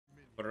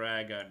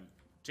Dragon.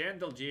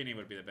 Gentle Genie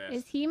would be the best.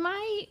 Is he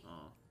my...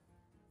 Oh.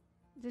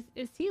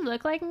 Does he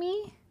look like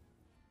me?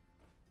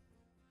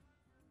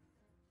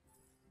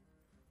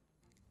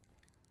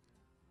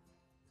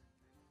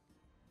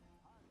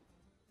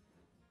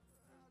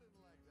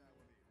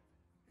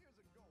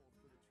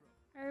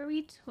 Are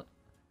we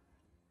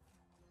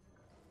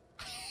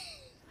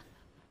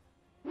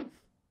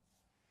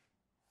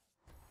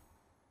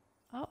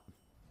Oh.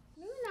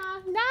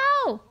 Luna,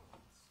 no!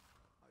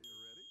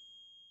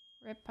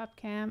 Rip pup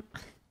camp.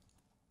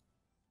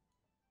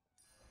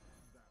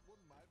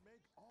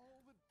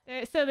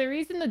 So the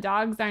reason the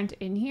dogs aren't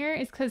in here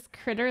is because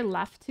Critter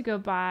left to go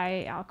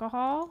buy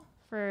alcohol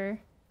for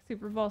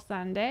Super Bowl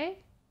Sunday.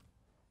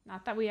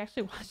 Not that we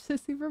actually watch the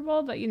Super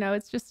Bowl, but you know,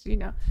 it's just, you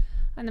know,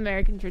 an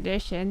American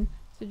tradition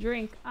to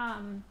drink.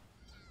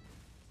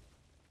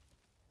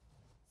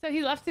 So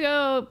he left to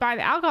go buy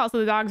the alcohol, so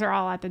the dogs are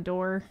all at the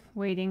door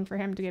waiting for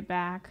him to get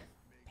back,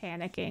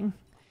 panicking.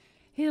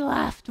 He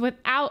left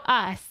without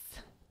us.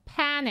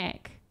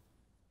 Panic.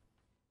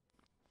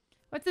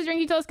 What's the drink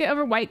you told us to get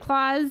over White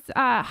Claws?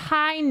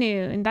 High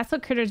Noon. That's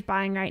what Critter's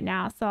buying right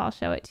now, so I'll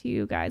show it to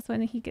you guys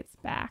when he gets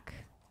back.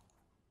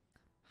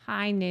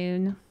 High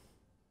Noon.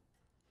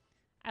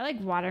 I like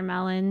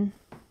watermelon.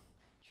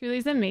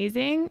 Truly's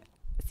amazing.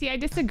 See, I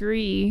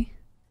disagree.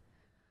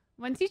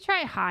 Once you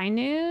try High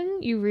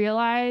Noon, you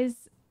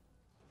realize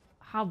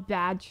how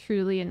bad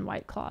Truly and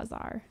White Claws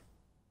are.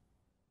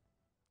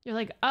 You're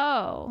like,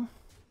 oh,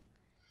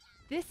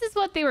 this is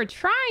what they were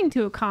trying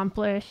to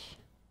accomplish,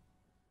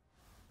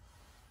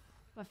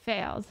 but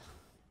failed.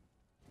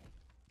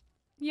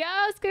 Yo,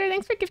 Scooter,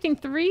 thanks for gifting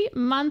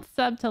 3-month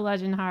sub to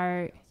Legend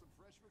Heart.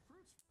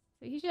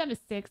 So he should have a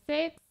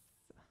 6-6.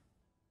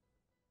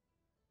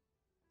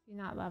 You're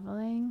not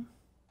leveling.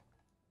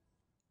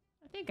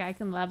 I think I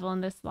can level in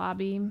this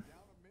lobby.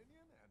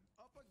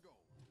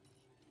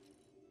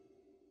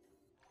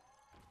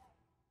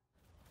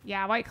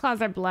 Yeah, White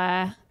Claws are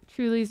bleh.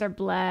 Trulies are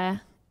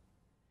bleh.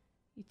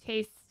 You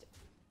taste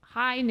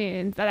High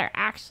Noons that are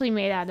actually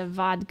made out of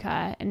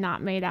vodka and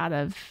not made out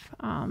of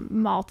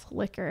malt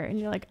liquor. And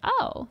you're like,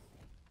 oh.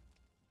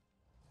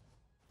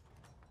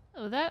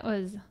 Oh, that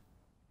was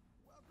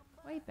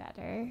way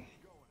better.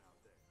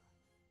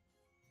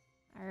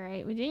 All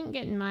right, we didn't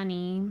get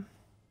money.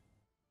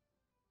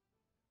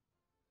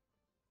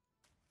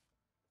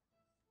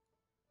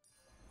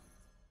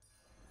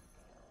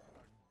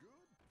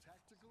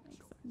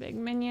 Big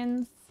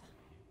minions.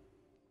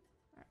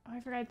 Oh,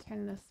 I forgot to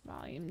turn this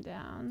volume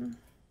down.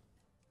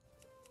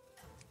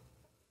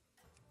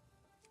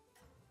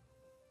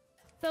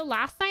 So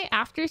last night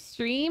after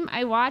stream,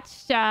 I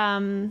watched Keep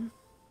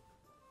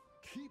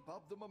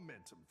up the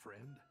momentum,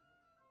 friend.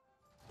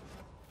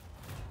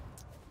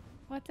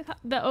 what's it called?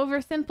 The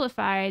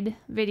oversimplified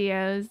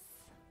videos.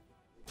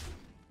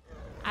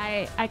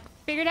 I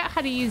figured out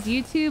how to use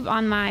YouTube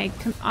on my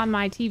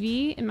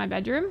TV in my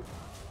bedroom.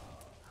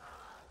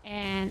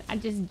 And I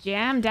just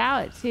jammed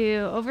out to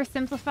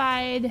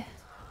oversimplified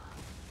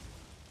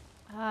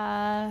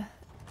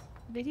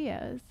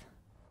videos.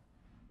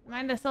 Am I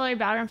in the Solar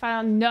Battleground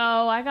final?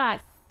 No, I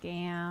got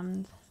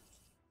scammed.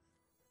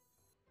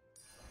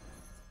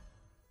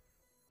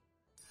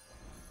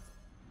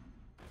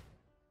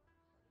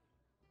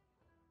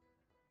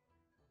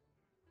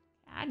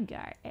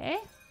 Khadgar, eh?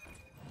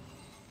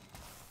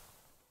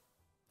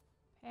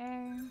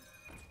 Pair.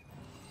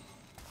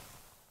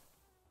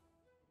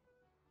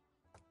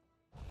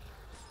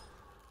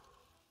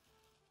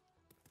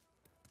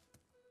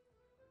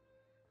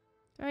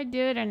 Do I do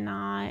it or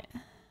not?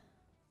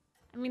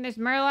 I mean, there's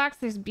Murlocs,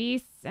 there's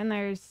Beasts, and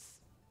there's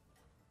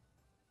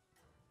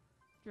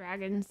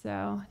Dragons,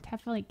 so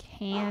definitely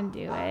can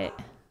do it.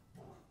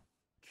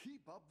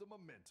 Keep up the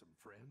momentum,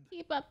 friend.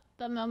 Keep up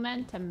the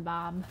momentum,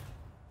 Bob.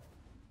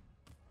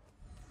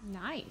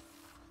 Nice.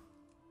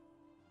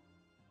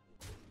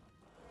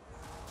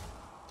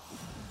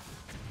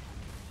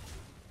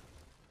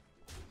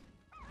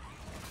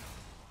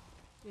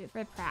 Do it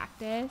for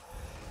practice.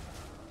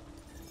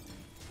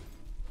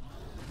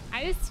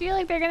 I just feel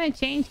like they're gonna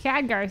change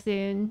Khadgar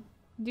soon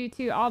due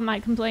to all my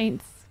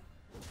complaints.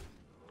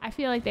 I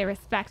feel like they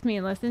respect me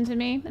and listen to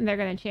me, and they're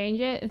gonna change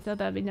it, and so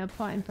there'll be no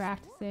point in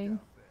practicing.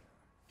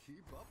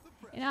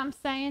 You know what I'm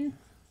saying?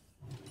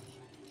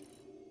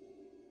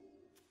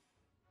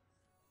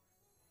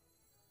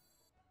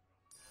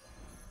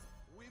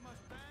 We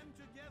must band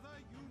together,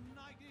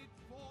 united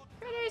for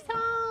Critter's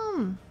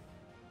home!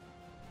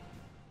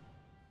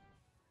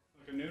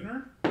 Like a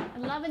nooner? I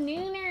love a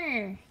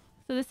nooner!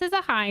 So this is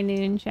a high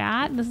noon,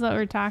 chat. This is what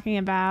we're talking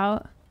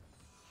about.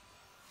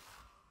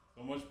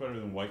 So much better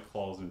than White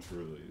Claws and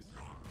Trulies.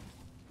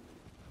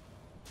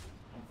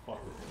 Don't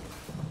fuck with it.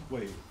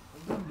 Wait.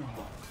 No.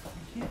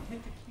 You can't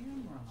hit the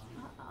camera.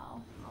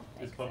 Uh-oh.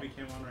 Is puppy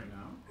cam on right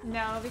now?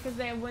 No, because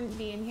they wouldn't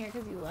be in here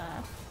because you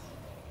left.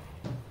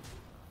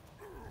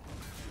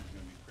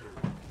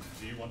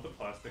 Do you want the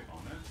plastic on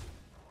it?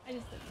 I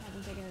just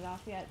haven't taken it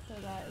off yet so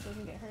that it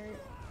doesn't get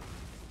hurt.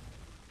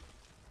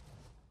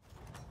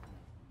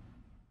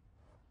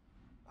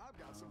 I've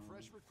got some fresh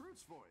fresh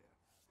recruits for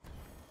you.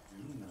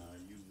 Luna,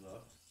 you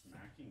love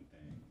smacking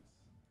things.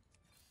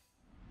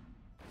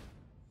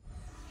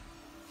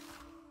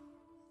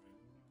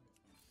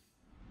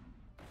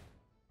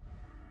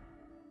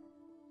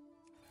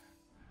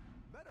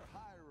 Better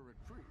hire a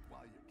recruit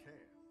while you can.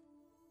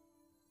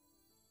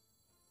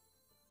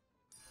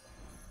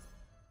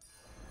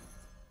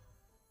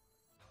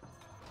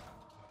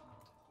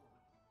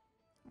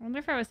 I wonder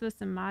if I was supposed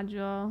to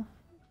module.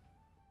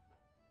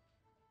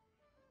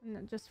 And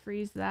then just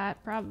freeze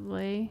that,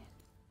 probably.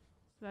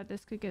 So that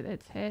this could get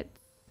its hits.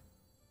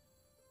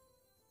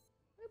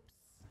 Oops.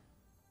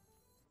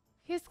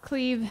 His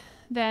cleave,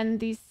 then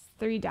these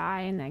 3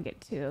 die and I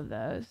get 2 of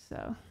those,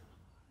 so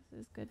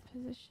this is good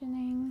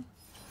positioning.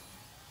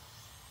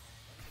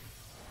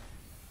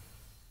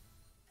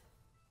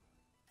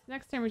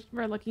 Next time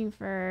we're looking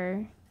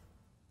for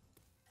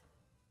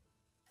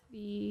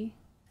the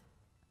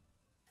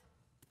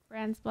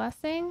Brann's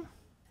Blessing.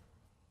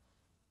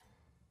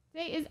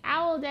 Today is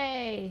Owl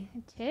Day.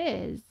 It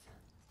is.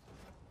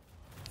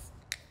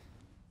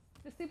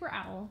 The Super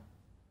Owl.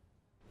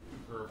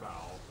 Superb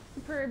owl.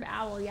 Superb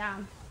Owl, yeah.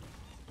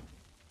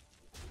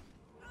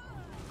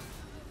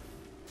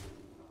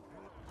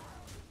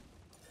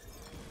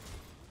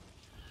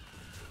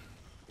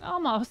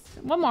 Almost.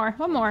 One more.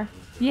 One more.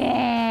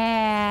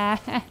 Yeah.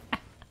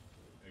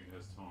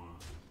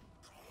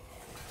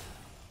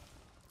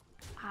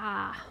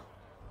 Ah.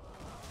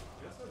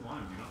 Yes, I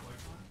lime. Do you not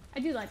like lime? I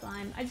do like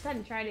lime. I just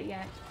hadn't tried it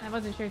yet. I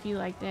wasn't sure if you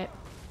liked it.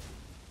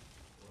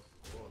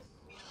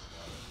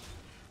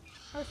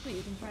 Oh, sweet.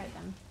 You can try it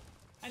then.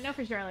 I know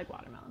for sure I like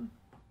watermelon.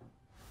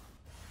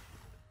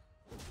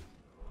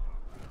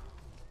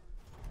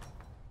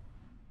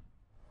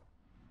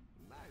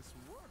 Nice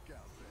work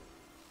out there.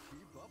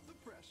 Keep up the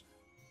pressure.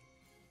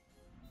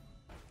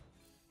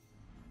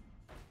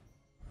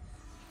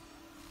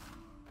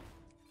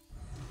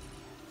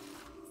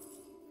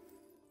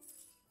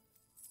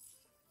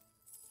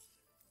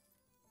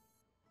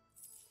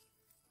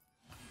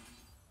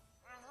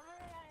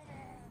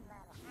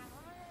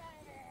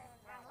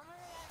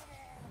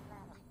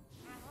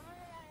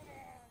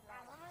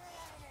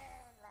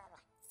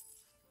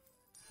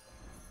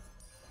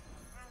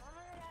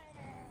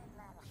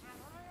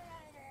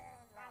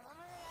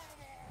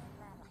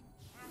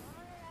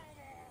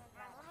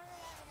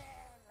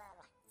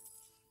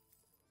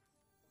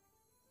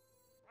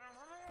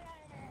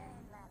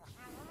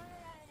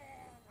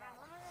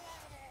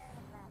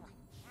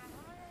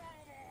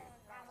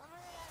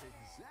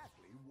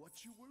 Exactly what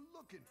you were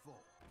looking for.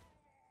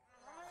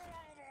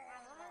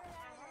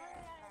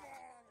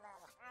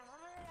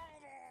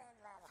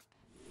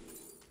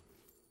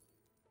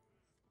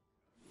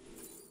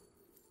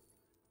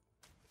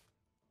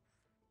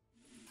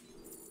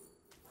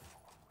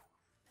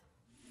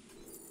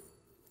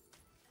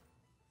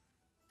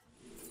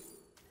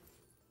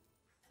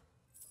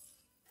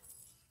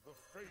 The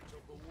fate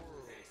of the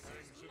world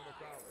hangs in the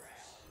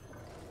balance.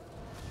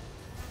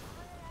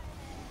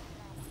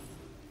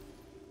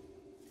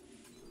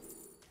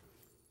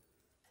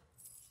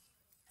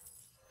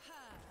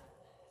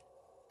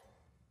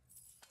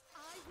 I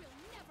will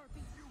never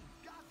be. You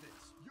got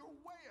this. You're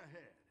way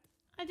ahead.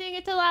 I didn't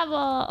get to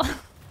level.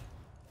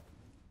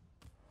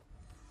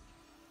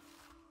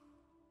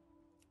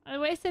 I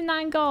wasted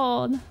 9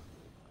 gold.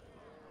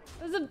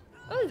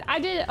 I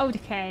did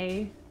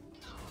okay.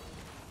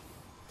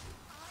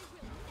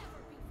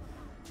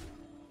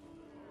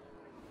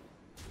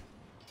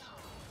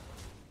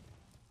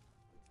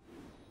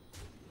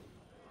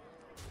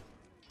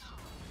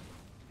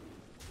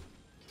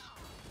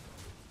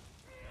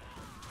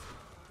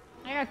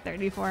 I got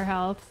 34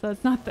 health, so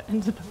it's not the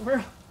end of the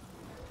world.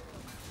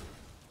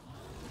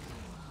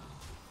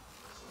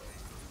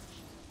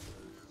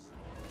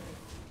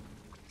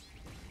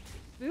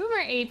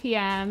 Boomer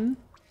APM.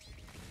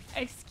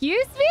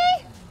 Excuse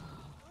me?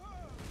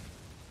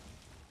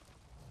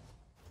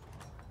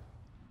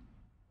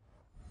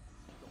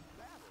 The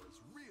battle is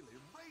really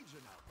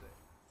raging out there.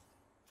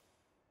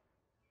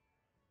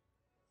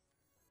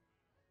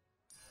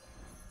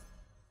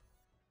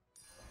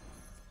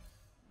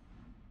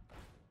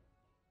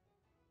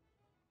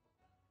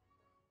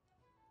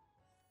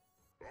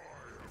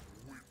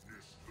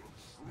 Witness the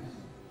true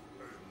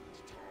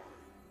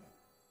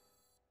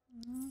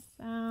end time.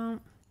 So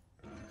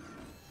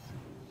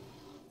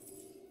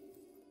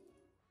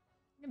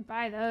you can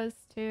buy those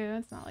too.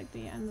 It's not like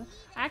the end.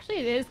 Actually,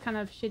 it is kind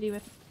of shitty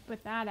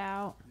with that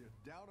out.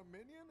 You're down a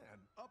minion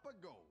and up a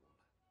gold.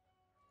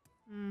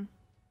 Hmm.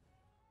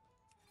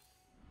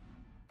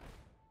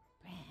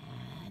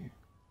 Brann.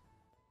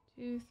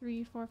 2,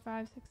 3, 4,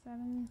 5, 6,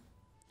 7.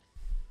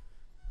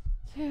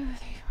 2, 3, 4, 5.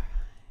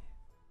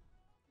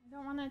 I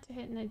don't want it to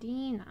hit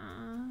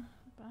Nadina,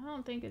 but I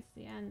don't think it's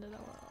the end of the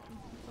world.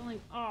 It's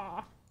only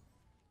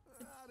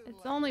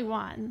it's only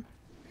one.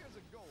 Here's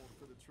a gold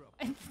for the trouble.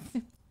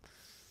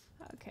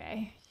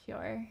 Okay,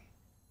 sure.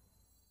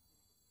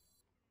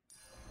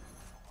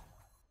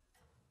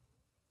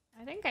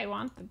 I think I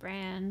want the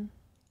Brann.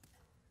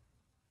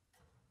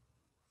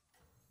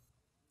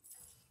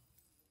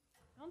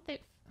 don't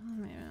think. Oh,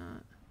 maybe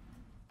not.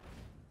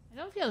 I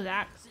don't feel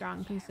that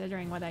strong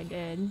considering what I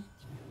did.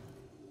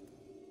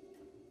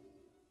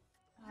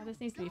 Oh, this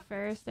needs to be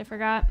first. I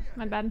forgot.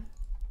 My bad.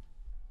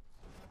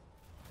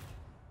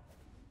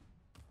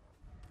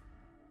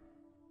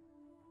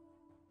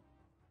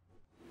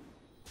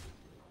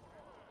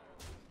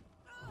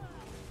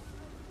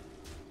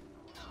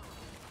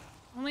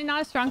 Only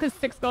not as strong as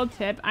 6 gold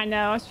tip. I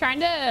know. I was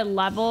trying to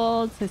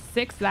level to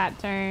 6 that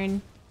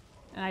turn.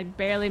 And I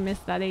barely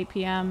missed that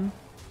APM.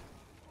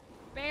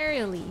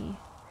 Barely.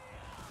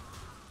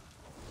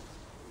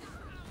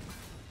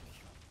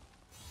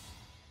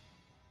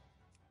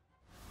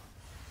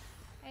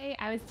 Hey,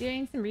 I was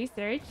doing some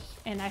research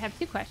and I have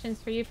 2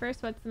 questions for you.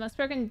 First, what's the most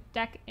broken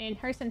deck in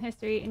Hearthstone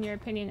history in your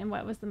opinion? And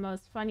what was the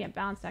most fun yet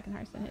balanced deck in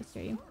Hearthstone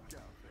history?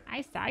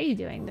 I saw you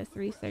doing this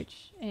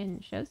research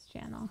in Show's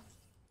channel.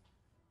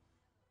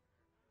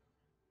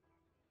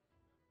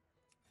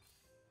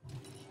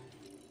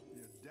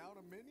 You're down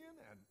a minion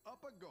and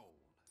up a gold.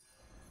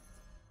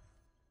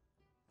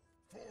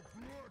 For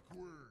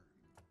Blackburn.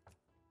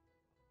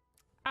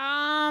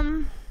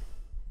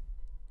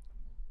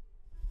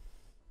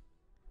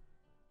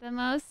 The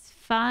most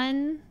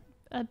fun,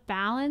 a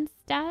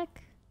balanced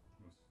deck?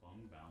 Most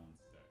fun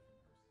balanced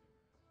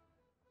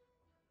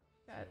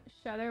deck.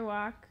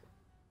 Shudderwalk.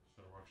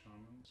 Shudderwalk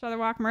Shaman.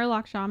 Shudderwalk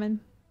Murloc Shaman.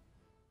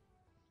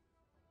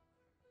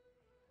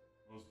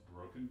 Most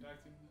broken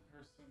deck in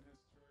Hearthstone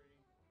history.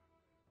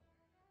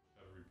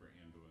 Shadow Reaper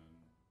Anduin.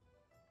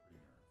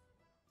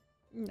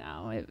 Pre-nerf.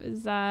 No, it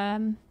was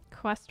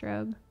Quest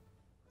Rogue.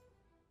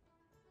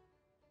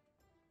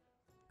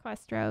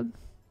 Quest Rogue.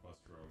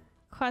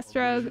 Quest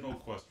Rogue. Original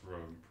Quest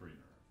Rogue pre-nerf.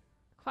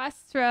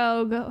 Quest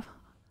Rogue.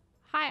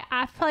 Hi,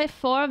 I play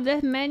 4 of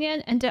this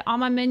minion and did all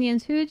my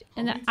minions huge,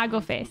 and then I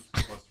go face.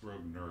 Quest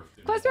Rogue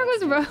nerfed. Quest Rogue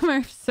was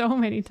nerfed so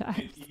many And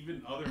times.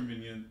 even other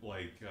minion,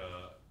 like,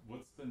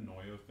 what's the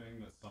Noyo thing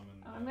that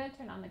summoned... Oh, I'm gonna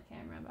turn on the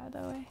camera, by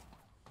the way.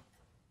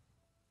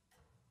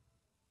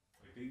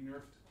 Like, they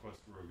nerfed Quest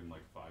Rogue in,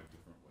 like, 5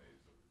 different ways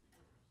over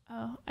the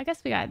years. Oh, I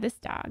guess we got this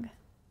dog.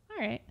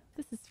 Alright,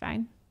 this is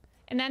fine.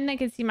 And then they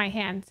can see my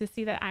hands to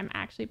see that I'm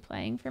actually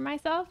playing for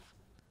myself.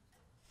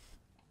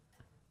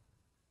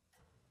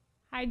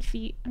 Hide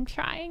feet. I'm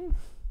trying.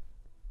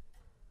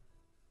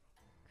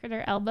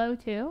 Critter elbow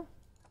too.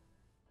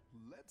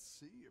 Let's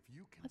see if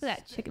you can. Look at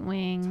that chicken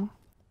wing.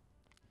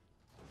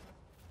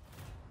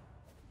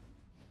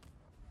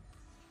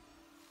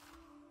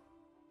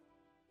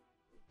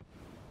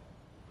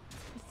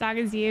 This dog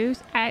is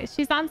used.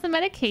 She's on some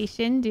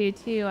medication due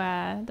to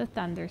the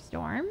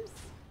thunderstorms.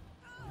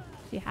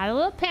 She had a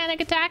little panic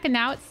attack and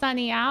now it's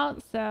sunny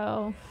out,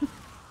 so...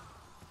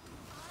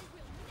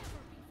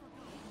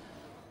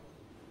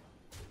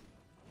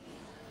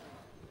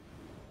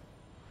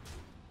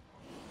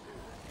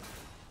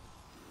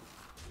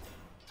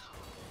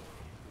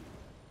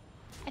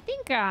 I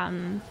think,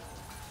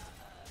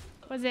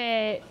 was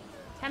it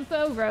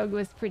Tempo Rogue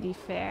was pretty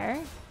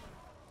fair.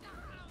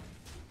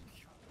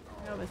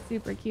 Nova's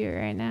super cute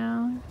right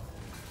now.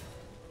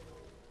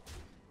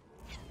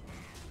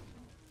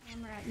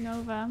 And we're at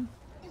Nova.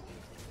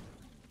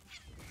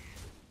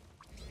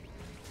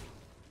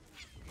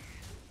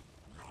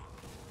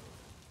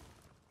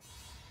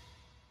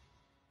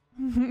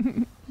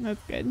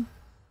 That's good.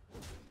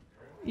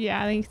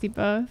 Yeah, I think you see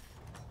both.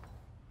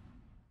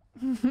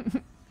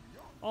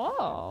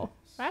 Oh,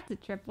 that's a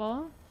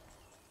triple.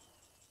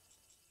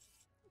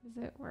 Is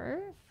it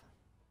worth?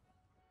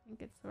 I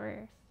think it's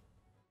worth.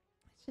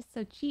 It's just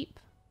so cheap.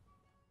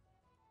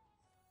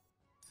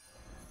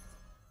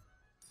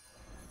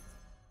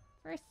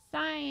 For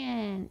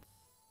science.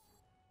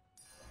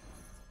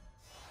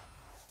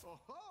 Oh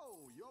ho!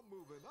 You're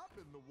moving up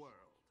in the world.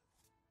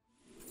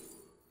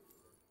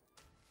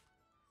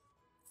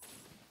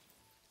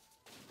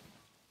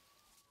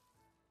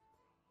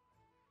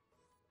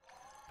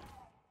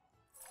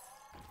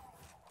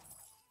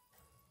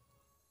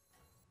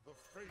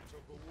 The fate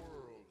of the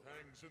world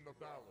hangs in the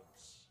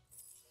balance.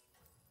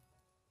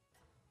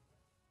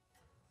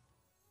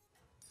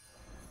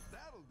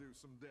 That'll do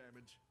some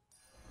damage.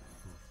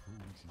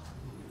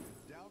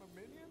 Down a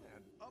minion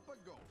and up a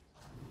gold.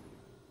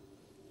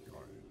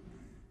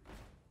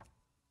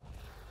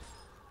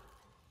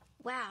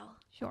 Wow.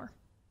 Sure.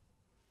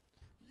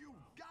 You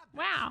got this.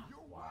 Wow. You're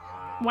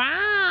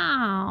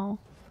Wow.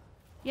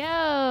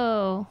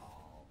 Yo.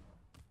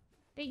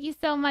 Thank you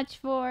so much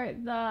for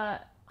the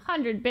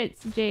 100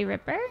 bits, J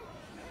Ripper.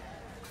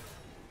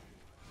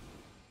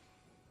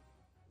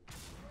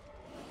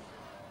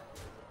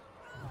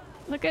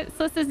 Look at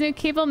Slyssa's new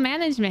cable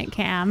management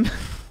cam.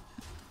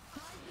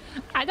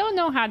 I don't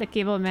know how to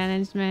cable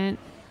management.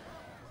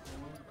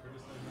 Someone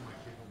criticizing my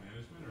cable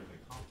management, or are they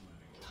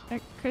complimenting it?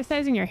 They're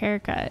criticizing your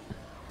haircut.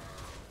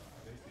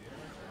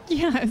 They see it?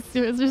 Yes,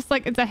 it was just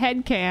like it's a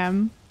head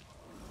cam.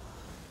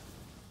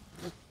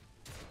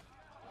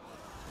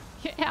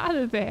 Get out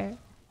of there.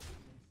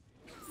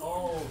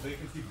 Oh, they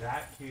can see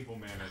that cable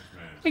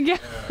management.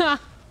 Yeah.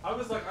 I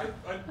was like,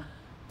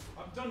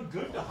 I've done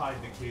good to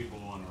hide the cable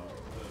on the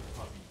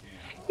puppy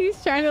cam.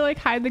 He's trying to like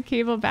hide the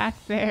cable back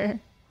there.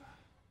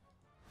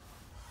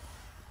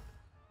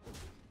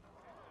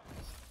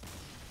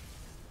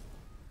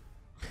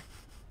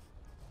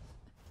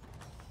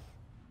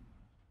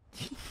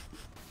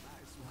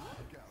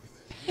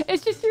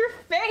 It's just your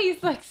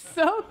face, like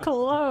so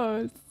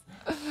close.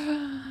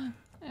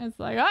 It's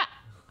like, ah!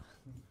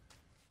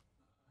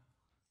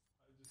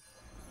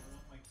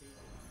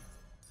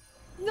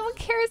 No one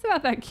cares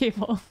about that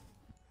cable.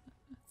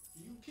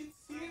 You can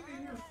see it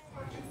in your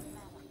fucking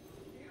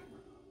camera.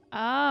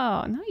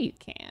 Oh, no you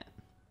can't.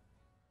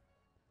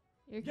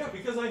 Yeah,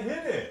 because I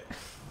hit it.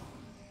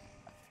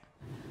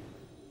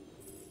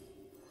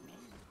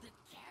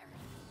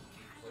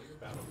 Play your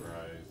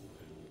Battlegrounds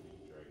and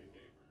Dragon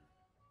Gamer.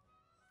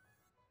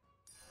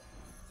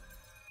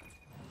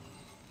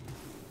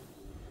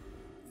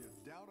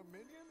 You're down a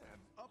minion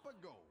and up a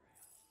goal.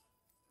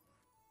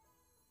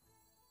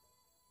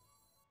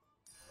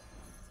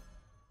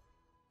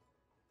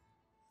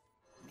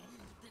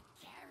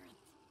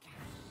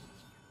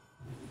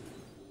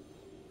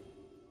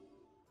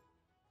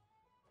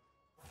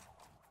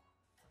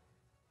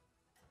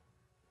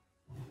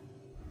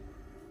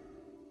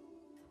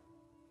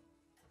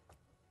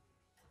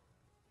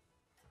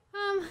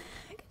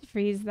 I could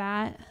freeze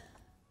that.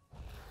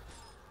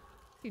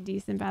 Two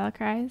decent battle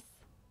cries.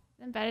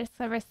 Then better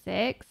cover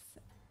 6?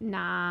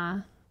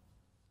 Nah.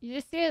 You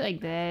just do it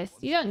like this.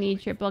 You don't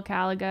need triple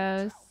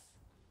Caligos.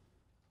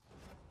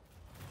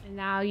 And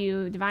now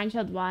you Divine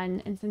Shield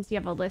 1, and since you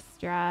have a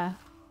Lystra,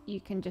 you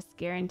can just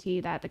guarantee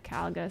that the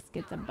Caligos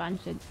gets a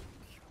bunch of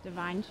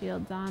Divine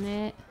Shields on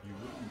it. You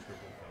wouldn't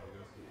triple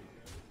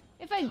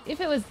Caligos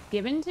If it was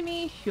given to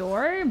me,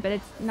 sure, but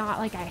it's not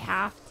like I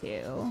have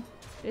to.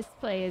 This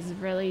play is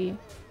really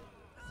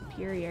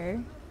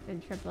superior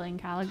than tripling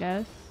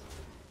Caligos.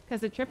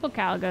 Because the triple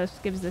Caligos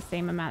gives the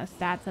same amount of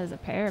stats as a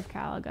pair of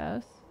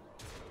Caligos.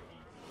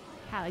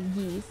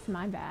 Caligis,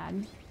 my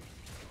bad.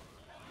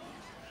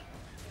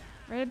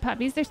 Red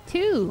puppies, there's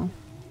 2.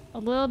 A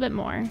little bit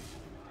more.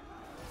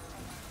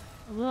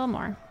 A little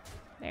more.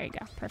 There you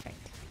go,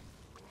 perfect.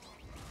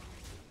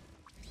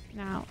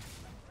 Now,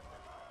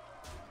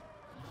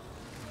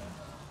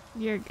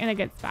 you're in a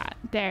good spot.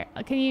 There,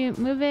 can you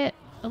move it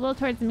a little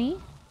towards me?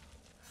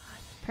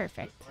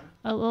 Perfect.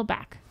 A little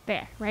back.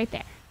 There, right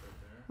there.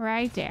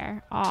 Right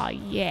there. Oh,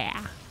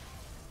 yeah.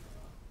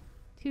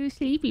 2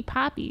 sleepy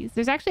poppies.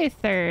 There's actually a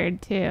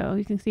third, too.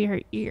 You can see her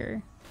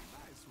ear.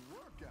 Nice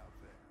work out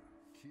there.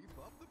 Keep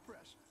up the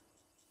pressure.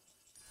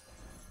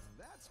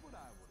 That's what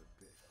I would have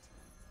picked.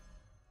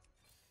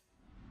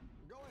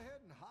 Go ahead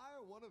and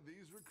hire one of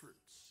these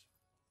recruits.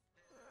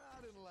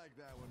 I didn't like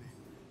that one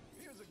either.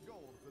 Here's a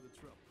gold for the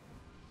trouble.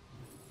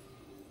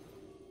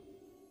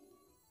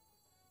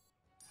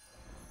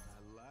 I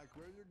like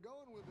where you're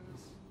going with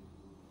this.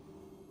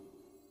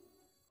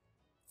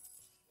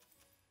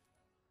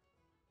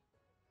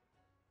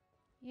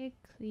 You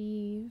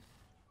cleave.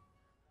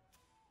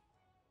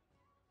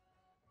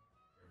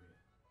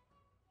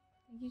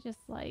 You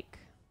just like...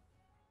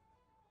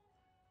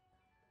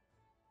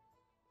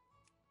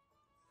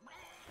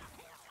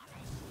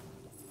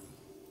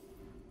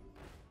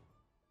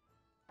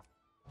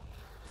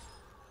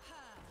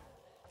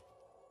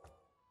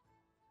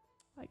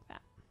 like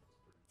that.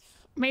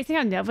 Amazing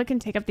how Nova can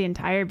take up the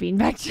entire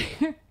beanbag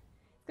chair.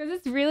 Because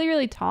it's really,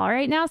 really tall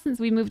right now. Since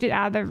we moved it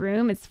out of the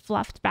room, it's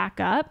fluffed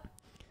back up.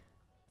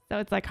 So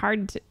it's like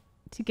hard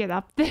to get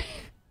up there.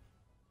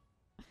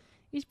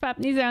 Each pup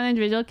needs their own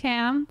individual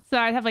cam. So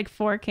I'd have like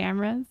 4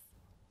 cameras. Is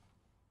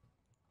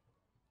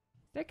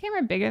their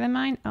camera bigger than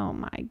mine? Oh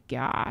my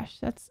gosh.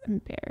 That's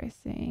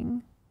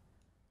embarrassing.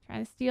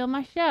 Trying to steal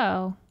my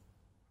show.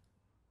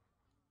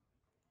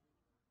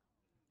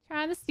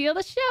 Trying to steal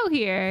the show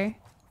here.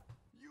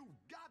 You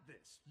got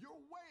this. You're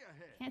way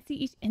ahead. Can't see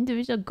each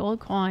individual gold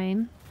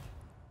coin.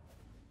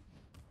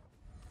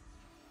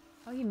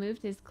 Oh, he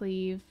moved his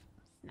cleave.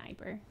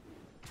 Sniper.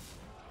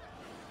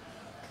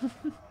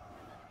 Who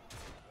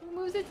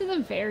moves it to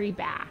the very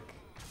back?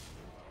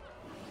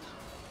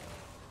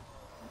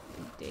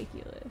 That's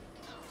ridiculous.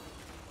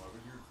 Why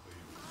would your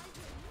cleave?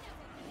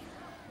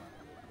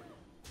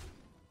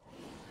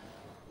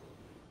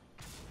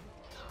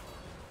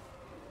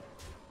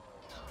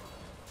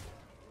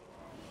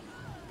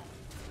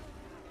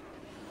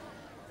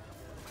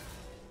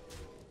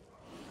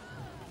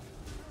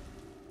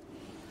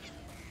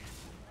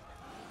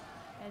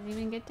 Doesn't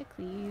even get to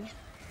cleave.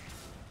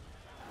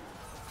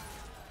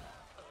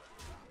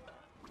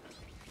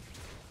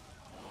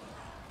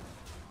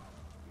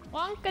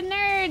 Wonka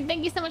Nerd,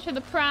 thank you so much for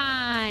the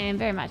prime.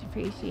 Very much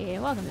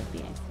appreciated. Welcome to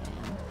Phoenix,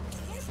 fam.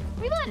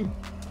 We won.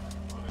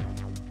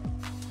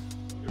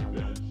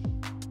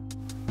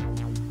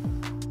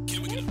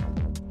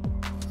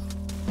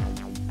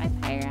 Bye,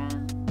 Pyra.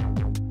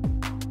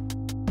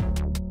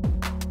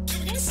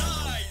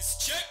 Size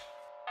check.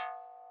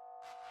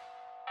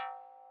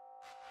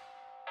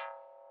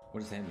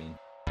 What does that mean?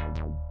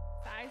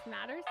 Size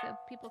matters, so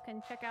people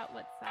can check out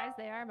what size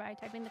they are by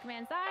typing the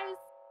command size.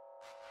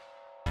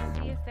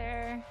 See if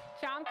they're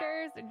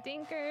chonkers or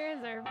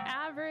dinkers or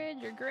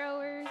average or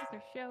growers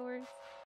or showers.